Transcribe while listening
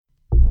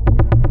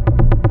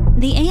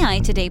The AI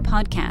Today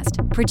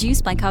podcast,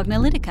 produced by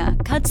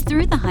Cognilytica, cuts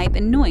through the hype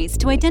and noise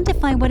to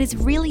identify what is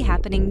really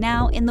happening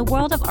now in the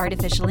world of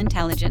artificial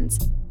intelligence.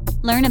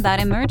 Learn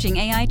about emerging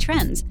AI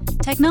trends,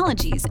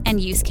 technologies,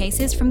 and use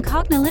cases from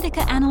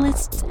Cognilytica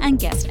analysts and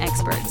guest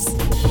experts.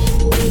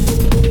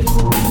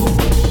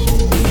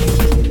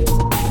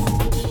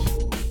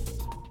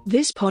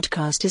 This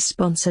podcast is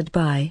sponsored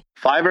by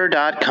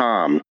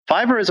Fiverr.com.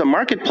 Fiverr is a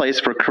marketplace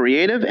for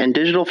creative and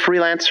digital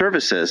freelance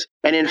services.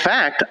 And in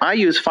fact, I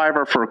use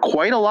Fiverr for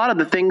quite a lot of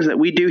the things that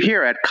we do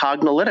here at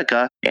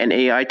Cognilytica and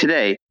AI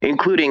Today,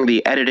 including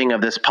the editing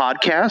of this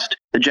podcast,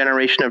 the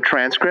generation of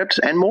transcripts,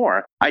 and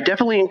more. I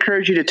definitely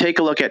encourage you to take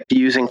a look at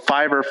using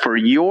Fiverr for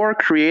your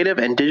creative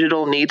and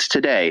digital needs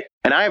today.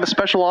 And I have a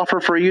special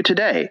offer for you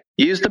today.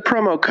 Use the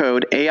promo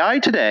code AI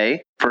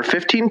Today for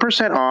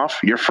 15% off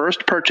your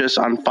first purchase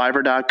on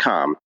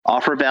Fiverr.com.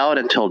 Offer valid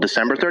until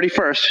December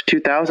 31st,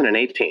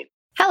 2018.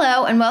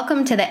 Hello, and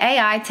welcome to the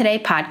AI Today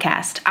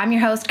podcast. I'm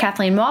your host,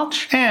 Kathleen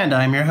Walsh. And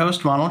I'm your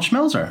host, Ronald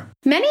Schmelzer.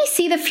 Many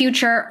see the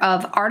future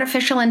of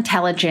artificial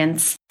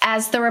intelligence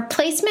as the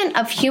replacement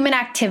of human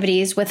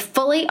activities with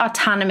fully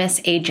autonomous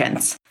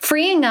agents,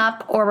 freeing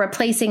up or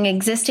replacing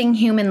existing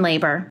human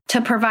labor to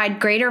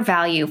provide greater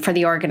value for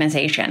the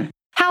organization.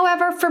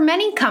 However, for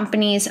many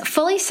companies,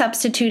 fully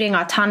substituting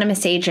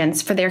autonomous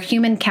agents for their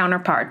human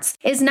counterparts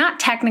is not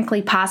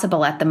technically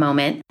possible at the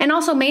moment, and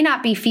also may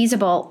not be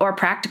feasible or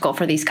practical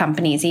for these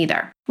companies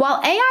either.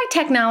 While AI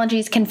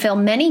technologies can fill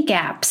many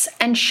gaps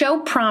and show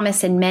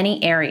promise in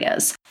many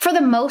areas, for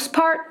the most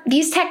part,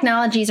 these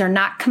technologies are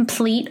not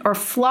complete or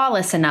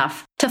flawless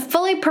enough to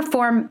fully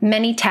perform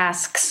many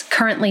tasks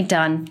currently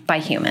done by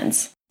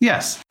humans.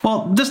 Yes.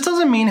 Well, this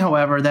doesn't mean,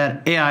 however,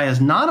 that AI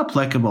is not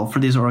applicable for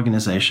these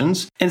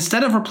organizations.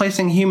 Instead of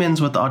replacing humans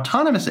with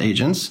autonomous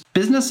agents,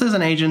 businesses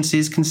and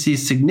agencies can see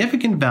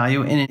significant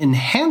value in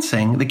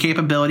enhancing the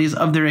capabilities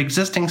of their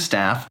existing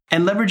staff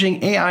and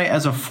leveraging AI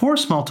as a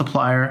force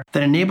multiplier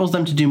that enables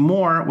them to do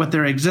more with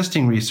their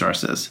existing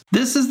resources.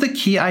 This is the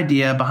key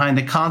idea behind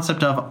the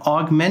concept of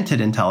augmented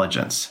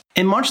intelligence.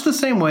 In much the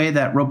same way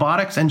that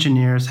robotics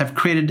engineers have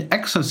created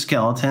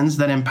exoskeletons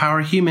that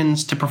empower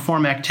humans to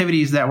perform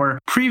activities that were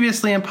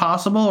previously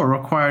impossible or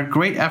required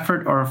great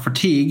effort or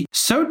fatigue,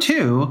 so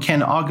too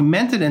can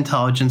augmented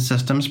intelligence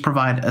systems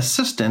provide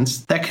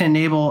assistance that can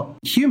enable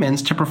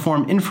humans to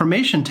perform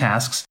information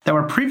tasks that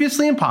were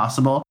previously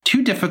impossible,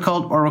 too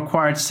difficult, or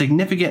required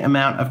significant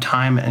amount of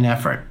time and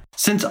effort.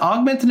 Since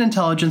augmented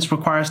intelligence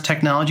requires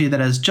technology that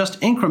is just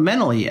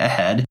incrementally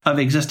ahead of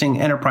existing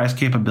enterprise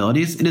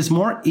capabilities, it is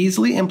more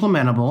easily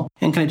implementable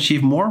and can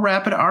achieve more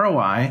rapid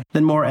ROI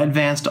than more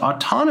advanced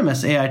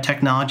autonomous AI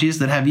technologies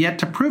that have yet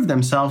to prove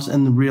themselves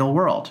in the real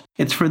world.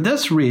 It's for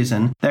this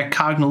reason that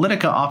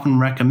Cognilytica often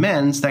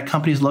recommends that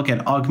companies look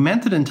at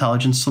augmented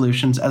intelligence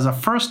solutions as a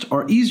first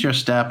or easier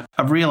step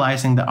of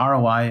realizing the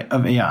ROI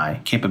of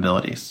AI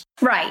capabilities.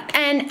 Right.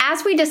 And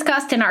as we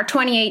discussed in our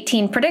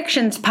 2018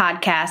 predictions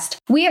podcast,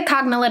 we at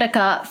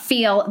Cognilytica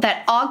feel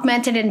that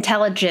augmented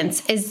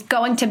intelligence is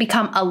going to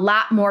become a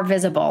lot more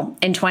visible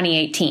in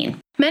 2018.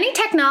 Many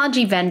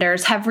technology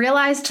vendors have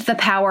realized the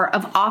power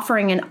of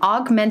offering an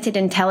augmented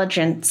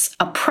intelligence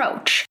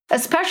approach,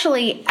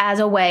 especially as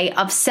a way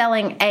of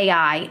selling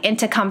AI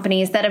into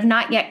companies that have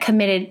not yet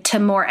committed to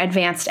more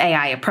advanced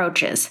AI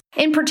approaches.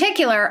 In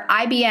particular,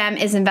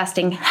 IBM is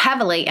investing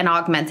heavily in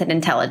augmented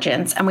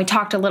intelligence, and we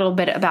talked a little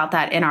bit about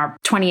that in our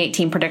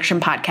 2018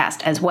 prediction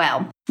podcast as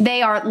well.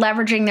 They are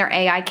leveraging their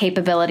AI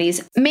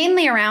capabilities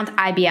mainly around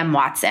IBM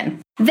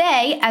Watson.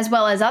 They, as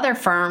well as other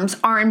firms,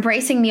 are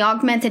embracing the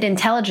augmented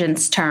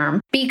intelligence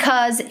term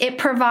because it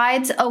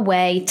provides a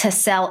way to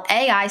sell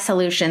AI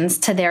solutions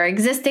to their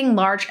existing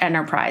large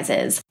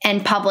enterprises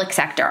and public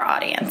sector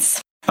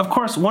audience. Of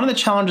course, one of the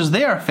challenges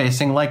they are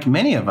facing, like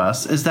many of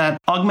us, is that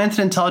augmented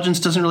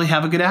intelligence doesn't really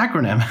have a good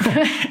acronym.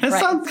 It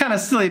sounds kind of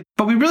silly,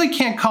 but we really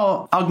can't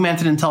call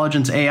augmented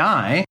intelligence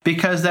AI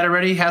because that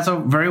already has a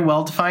very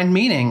well-defined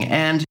meaning.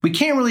 And we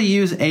can't really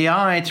use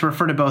AI to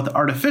refer to both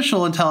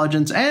artificial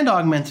intelligence and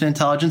augmented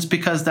intelligence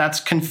because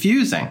that's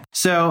confusing.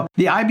 So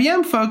the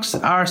IBM folks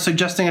are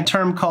suggesting a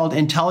term called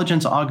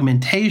intelligence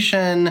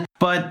augmentation,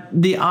 but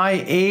the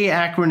IA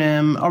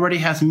acronym already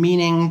has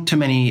meaning to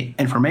many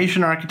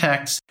information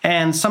architects,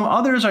 and some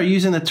others are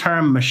using the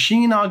term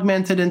machine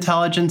augmented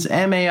intelligence,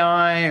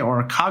 MAI,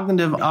 or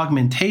cognitive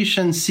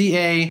augmentation,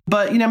 CA.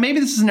 But, maybe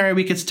this is an area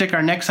we could stick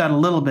our necks out a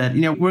little bit.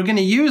 We're going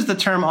to use the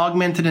term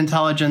augmented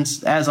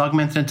intelligence as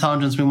augmented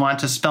intelligence. We want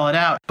to spell it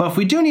out. But if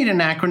we do need an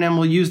acronym,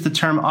 we'll use the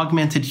term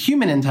augmented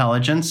human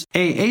intelligence,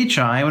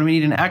 AHI, when we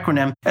need an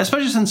acronym,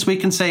 especially since we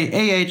can say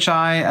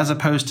AHI as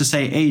opposed to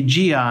say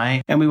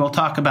AGI, and we will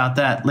talk about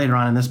about that later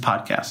on in this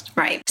podcast.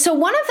 Right. So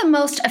one of the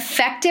most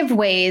effective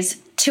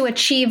ways to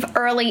achieve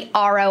early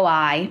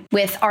ROI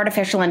with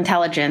artificial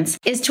intelligence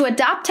is to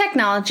adopt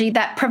technology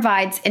that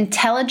provides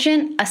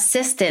intelligent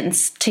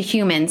assistance to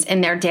humans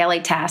in their daily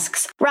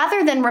tasks,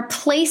 rather than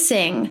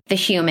replacing the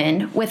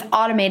human with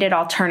automated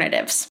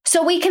alternatives.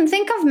 So we can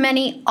think of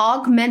many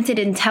augmented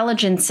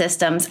intelligence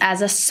systems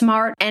as a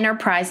smart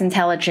enterprise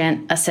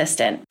intelligent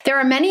assistant. There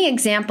are many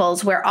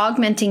examples where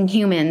augmenting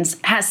humans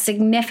has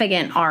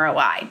significant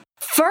ROI.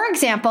 For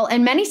example,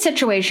 in many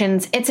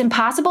situations, it's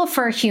impossible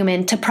for a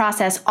human to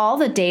process all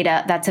the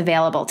data that's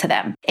available to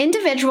them.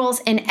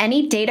 Individuals in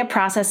any data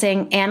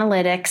processing,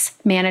 analytics,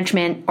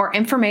 management, or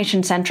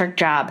information-centric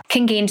job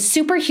can gain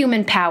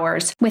superhuman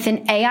powers with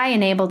an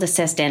AI-enabled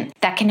assistant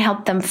that can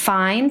help them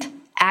find,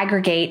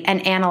 aggregate,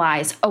 and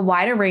analyze a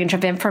wider range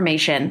of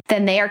information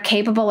than they are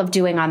capable of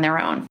doing on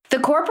their own. The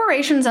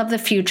corporations of the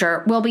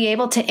future will be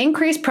able to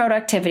increase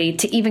productivity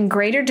to even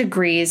greater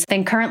degrees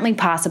than currently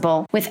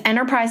possible with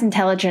enterprise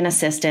intelligent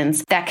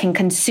assistants that can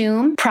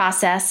consume,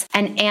 process,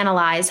 and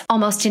analyze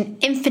almost an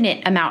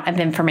infinite amount of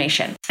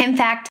information. In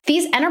fact,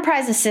 these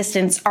enterprise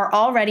assistants are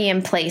already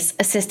in place,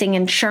 assisting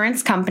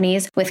insurance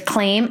companies with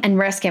claim and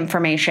risk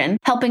information,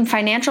 helping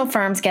financial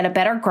firms get a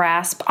better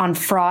grasp on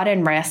fraud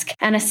and risk,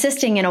 and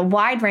assisting in a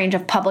wide range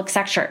of public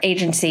sector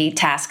agency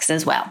tasks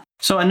as well.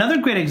 So another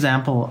great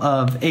example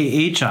of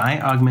AHI,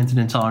 augmented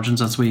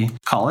intelligence as we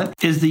call it,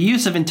 is the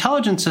use of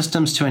intelligent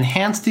systems to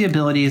enhance the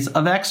abilities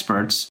of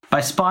experts by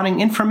spotting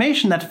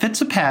information that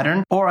fits a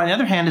pattern or, on the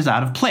other hand, is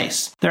out of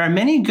place. There are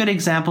many good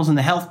examples in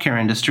the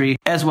healthcare industry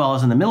as well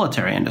as in the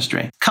military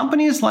industry.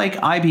 Companies like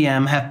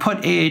IBM have put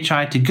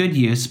AHI to good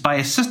use by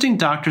assisting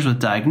doctors with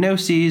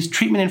diagnoses,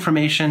 treatment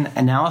information,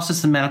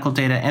 analysis of medical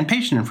data, and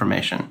patient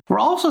information. We're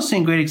also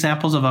seeing great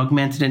examples of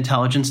augmented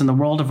intelligence in the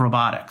world of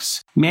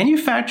robotics.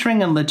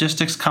 Manufacturing and logistics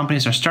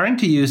companies are starting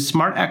to use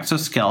smart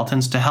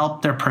exoskeletons to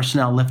help their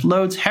personnel lift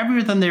loads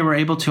heavier than they were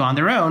able to on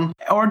their own,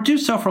 or do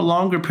so for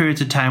longer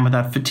periods of time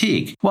without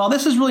fatigue. While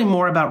this is really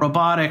more about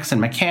robotics and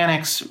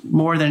mechanics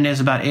more than it is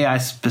about AI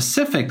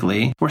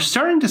specifically, we're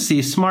starting to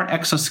see smart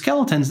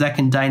exoskeletons that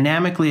can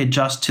dynamically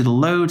adjust to the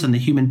loads in the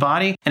human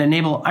body and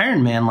enable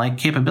Iron Man-like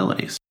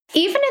capabilities.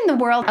 Even in the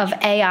world of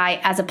AI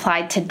as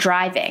applied to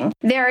driving,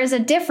 there is a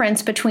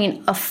difference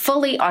between a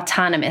fully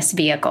autonomous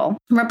vehicle,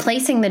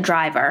 replacing the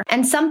driver,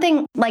 and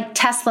something like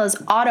Tesla's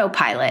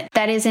autopilot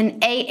that is an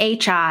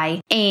AHI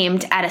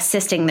aimed at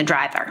assisting the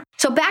driver.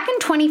 So back in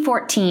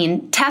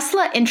 2014,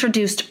 Tesla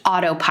introduced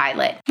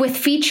autopilot with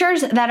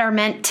features that are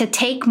meant to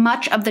take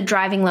much of the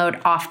driving load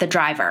off the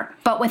driver,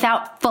 but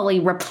without fully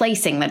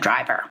replacing the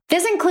driver.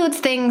 This includes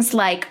things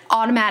like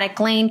automatic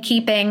lane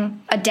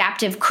keeping,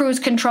 adaptive cruise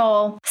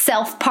control,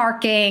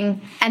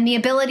 self-parking, and the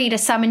ability to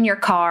summon your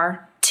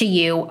car to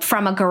you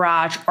from a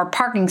garage or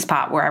parking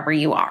spot wherever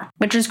you are,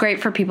 which is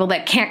great for people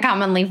that can't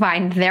commonly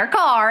find their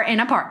car in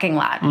a parking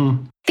lot.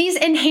 These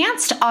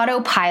enhanced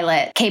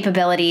autopilot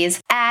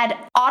capabilities add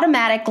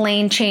automatic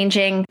lane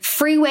changing,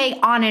 freeway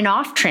on and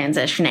off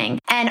transitioning,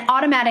 and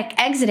automatic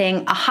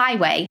exiting a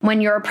highway when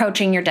you're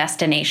approaching your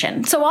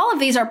destination. So all of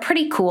these are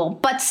pretty cool,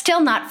 but still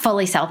not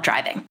fully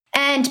self-driving.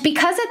 And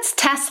because it's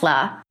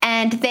Tesla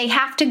and they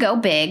have to go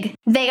big,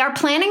 they are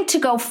planning to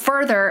go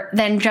further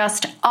than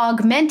just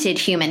augmented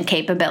human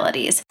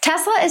capabilities.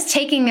 Tesla is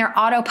taking their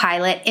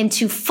autopilot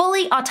into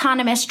fully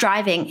autonomous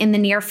driving in the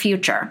near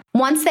future,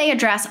 once they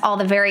address all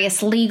the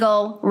various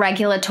legal,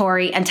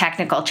 regulatory, and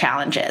technical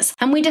challenges.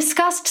 And we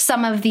discussed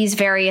some of these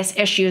various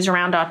issues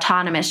around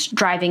autonomous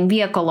driving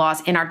vehicle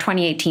laws in our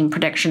 2018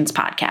 Predictions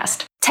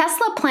podcast.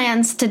 Tesla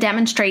plans to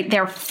demonstrate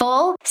their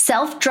full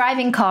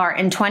self-driving car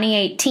in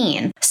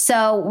 2018.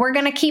 So we're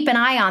going to keep an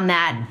eye on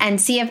that and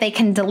see if they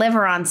can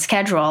deliver on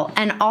schedule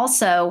and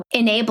also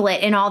enable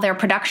it in all their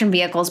production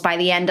vehicles by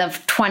the end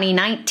of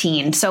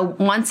 2019. So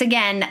once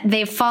again,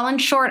 they've fallen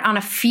short on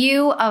a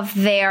few of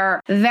their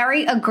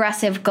very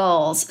aggressive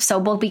goals. So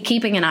we'll be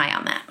keeping an eye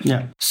on that.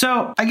 Yeah.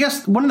 So I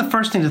guess one of the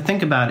first things to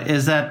think about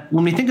is that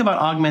when we think about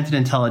augmented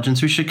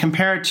intelligence, we should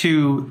compare it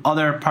to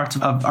other parts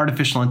of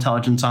artificial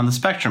intelligence on the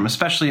spectrum,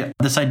 especially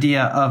this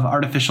idea of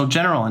artificial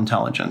general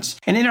intelligence.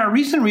 And in our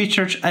recent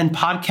research and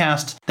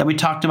podcast that we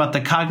talked about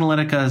the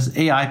Cognilytica's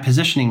AI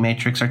positioning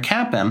matrix, or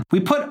CAPM, we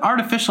put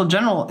artificial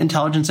general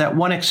intelligence at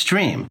one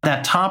extreme,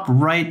 that top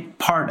right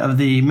part of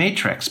the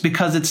matrix,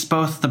 because it's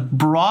both the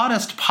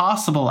broadest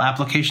possible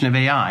application of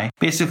AI.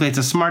 Basically, it's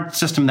a smart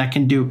system that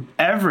can do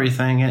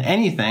everything and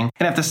anything.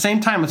 And at the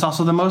same time, it's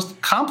also the most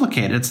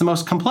complicated. It's the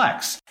most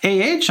complex.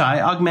 AHI,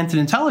 augmented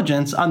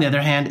intelligence, on the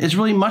other hand, is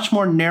really much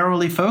more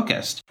narrowly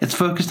focused. It's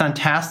focused on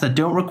tasks that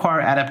don't require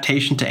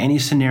adaptation to any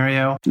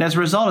scenario. And as a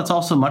result, it's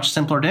also much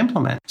simpler to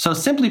implement. So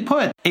simply simply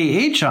put,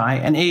 AHI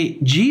and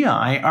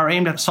AGI are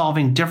aimed at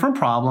solving different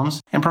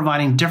problems and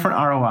providing different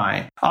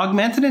ROI.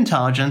 Augmented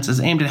intelligence is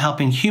aimed at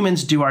helping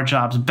humans do our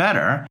jobs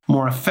better,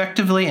 more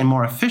effectively and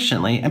more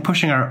efficiently, and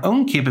pushing our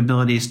own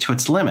capabilities to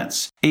its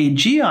limits.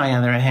 AGI,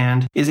 on the other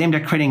hand, is aimed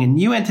at creating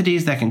new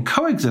entities that can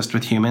coexist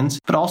with humans,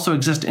 but also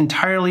exist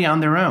entirely on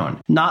their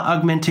own, not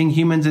augmenting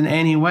humans in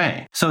any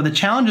way. So the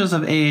challenges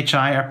of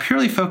AHI are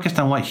purely focused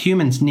on what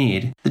humans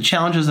need. The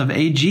challenges of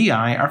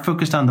AGI are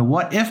focused on the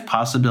what-if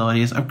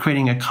possibilities of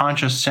creating a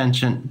conscious,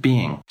 sentient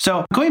being.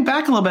 So going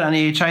back a little bit on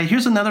AHI,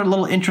 here's another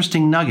little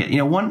interesting nugget.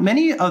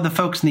 Many of the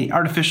folks in the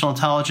artificial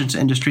intelligence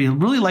industry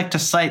really like to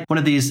cite one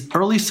of these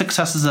early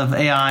successes of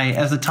AI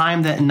as the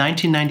time that in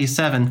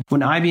 1997,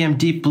 when IBM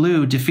Deep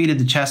Blue defeated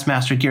the chess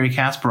master Garry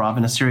Kasparov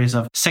in a series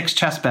of 6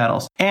 chess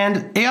battles.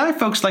 And AI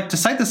folks like to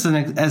cite this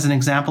as an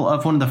example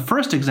of one of the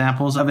first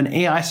examples of an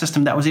AI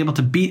system that was able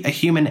to beat a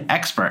human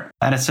expert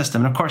at a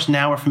system. And of course,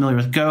 now we're familiar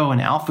with Go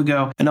and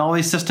AlphaGo and all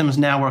these systems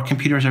now where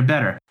computers are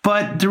better.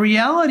 But the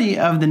reality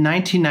of the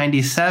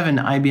 1997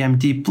 IBM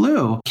Deep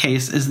Blue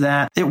case is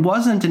that it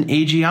wasn't an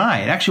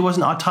AGI. It actually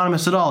wasn't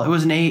autonomous at all. It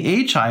was an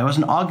AHI. It was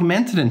an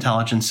augmented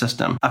intelligence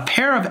system. A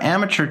pair of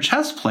amateur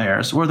chess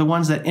players were the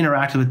ones that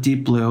interacted with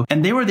Deep Blue,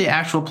 and they were the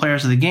actual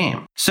players of the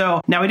game.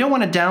 So now we don't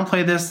want to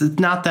downplay this. It's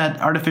not that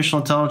artificial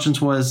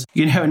intelligence was,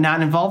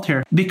 not involved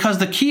here, because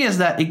the key is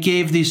that it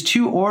gave these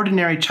 2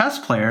 ordinary chess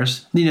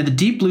players, the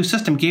Deep Blue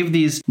system gave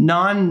these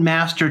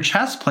non-master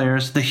chess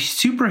players the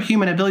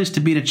superhuman abilities to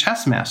beat a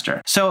chess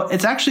master. So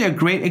it's actually a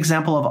great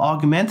example of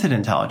augmented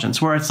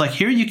intelligence, where it's like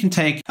here you can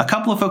take a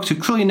couple of folks who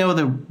clearly know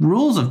the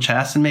rules of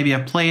chess and maybe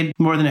have played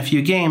more than a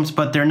few games,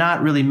 but they're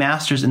not really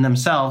masters in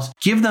themselves.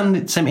 Give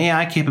them some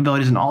AI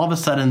capabilities and all of a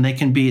sudden they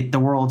can beat the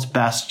world's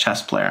best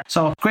chess player.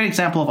 So great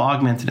example of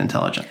augmented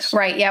intelligence.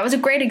 Right. Yeah, it was a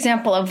great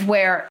example of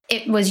where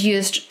it was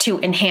used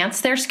to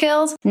enhance their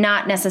skills,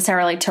 not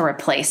necessarily to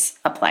replace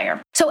a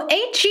player. So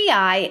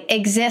AGI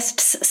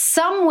exists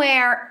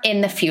somewhere in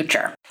the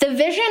future. The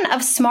vision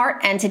of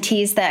smart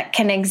entities that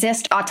can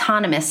exist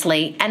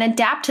autonomously and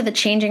adapt to the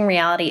changing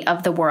reality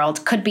of the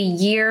world could be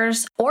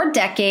years or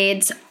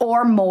decades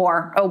or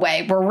more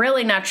away. We're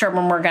really not sure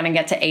when we're going to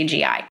get to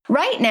AGI.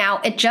 Right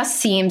now, it just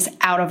seems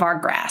out of our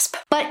grasp.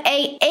 But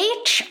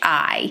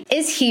AHI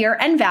is here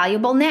and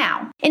valuable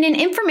now. In an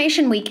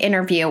Information Week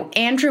interview,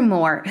 Andrew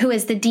Moore, who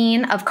is the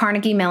dean of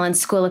Carnegie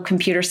Mellon's School of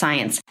Computer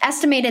Science,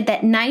 estimated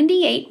that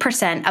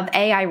 98% of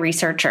AI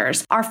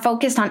researchers are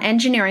focused on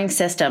engineering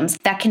systems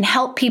that can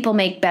help people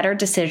make better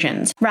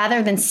decisions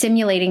rather than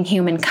simulating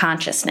human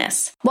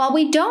consciousness. While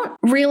we don't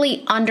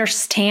really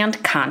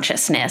understand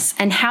consciousness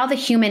and how the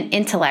human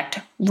intellect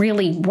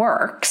really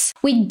works,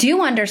 we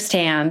do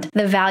understand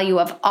the value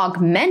of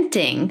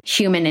augmenting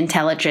human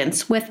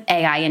intelligence with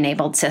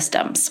AI-enabled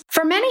systems.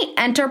 For many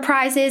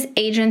enterprises,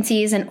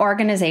 agencies, and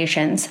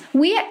organizations,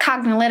 we at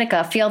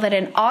Cognilytica feel that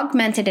an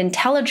augmented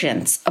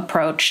intelligence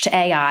approach to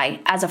AI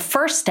as a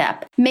first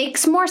step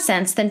makes more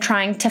sense than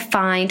trying to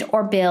find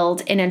or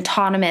build an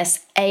autonomous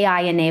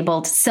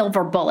AI-enabled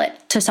silver bullet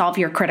to solve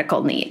your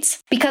critical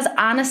needs. Because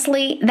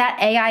honestly, that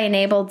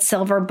AI-enabled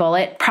silver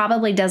bullet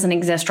probably doesn't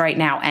exist right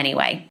now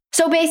anyway.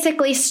 So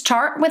basically,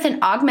 start with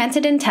an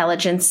augmented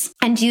intelligence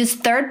and use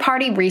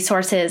third-party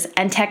resources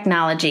and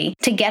technology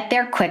to get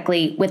there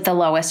quickly with the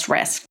lowest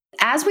risk.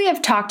 As we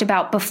have talked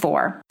about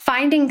before,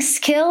 finding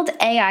skilled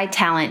AI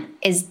talent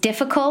is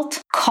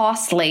difficult,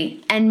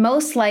 costly, and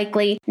most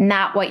likely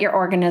not what your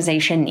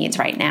organization needs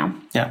right now.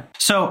 Yeah.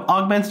 So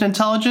augmented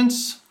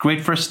intelligence,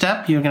 great first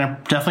step. You're going to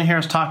definitely hear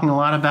us talking a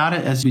lot about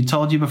it. As we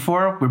told you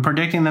before, we're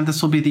predicting that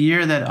this will be the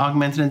year that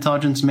augmented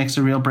intelligence makes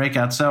a real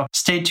breakout. So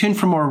stay tuned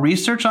for more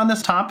research on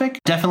this topic.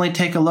 Definitely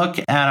take a look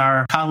at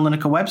our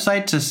Cognilytica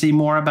website to see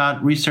more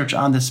about research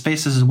on this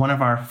space. This is one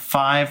of our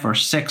 5 or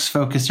 6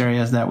 focus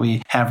areas that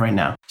we have right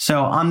now.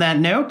 So on that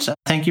note,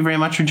 thank you very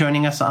much for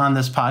joining us on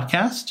this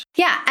podcast.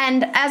 Yeah,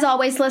 and as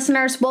always,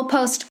 listeners, we'll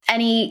post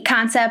any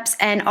concepts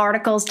and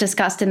articles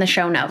discussed in the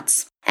show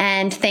notes.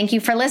 And thank you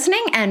for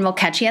listening, and we'll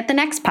catch you at the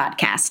next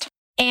podcast.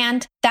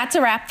 And that's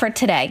a wrap for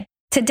today.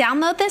 To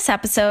download this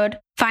episode,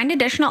 find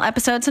additional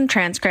episodes and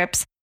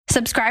transcripts,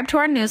 subscribe to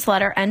our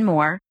newsletter, and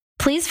more,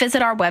 please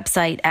visit our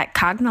website at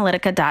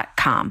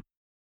cognilytica.com.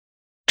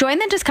 Join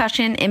the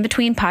discussion in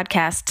between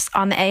podcasts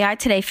on the AI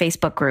Today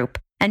Facebook group,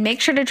 and make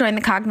sure to join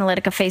the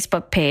Cognilytica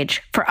Facebook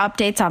page for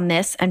updates on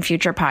this and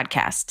future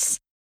podcasts.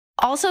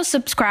 Also,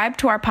 subscribe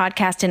to our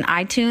podcast in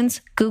iTunes,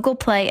 Google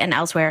Play, and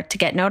elsewhere to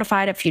get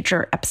notified of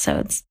future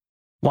episodes.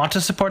 Want to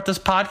support this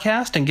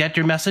podcast and get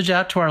your message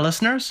out to our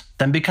listeners?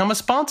 Then become a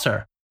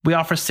sponsor. We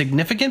offer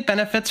significant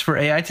benefits for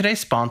AI Today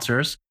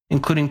sponsors,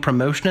 including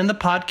promotion in the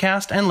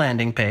podcast and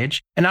landing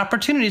page, and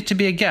opportunities to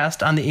be a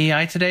guest on the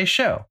AI Today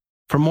show.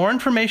 For more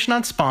information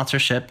on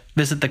sponsorship,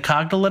 visit the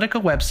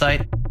Cognilytica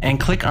website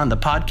and click on the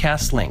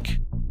podcast link.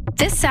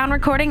 This sound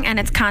recording and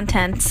its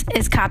contents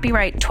is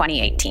copyright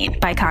 2018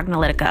 by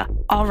Cognilytica,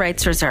 all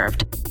rights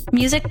reserved.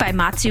 Music by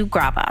Matsu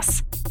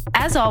Gravas.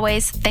 As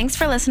always, thanks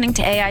for listening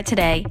to AI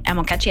Today, and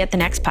we'll catch you at the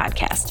next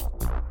podcast.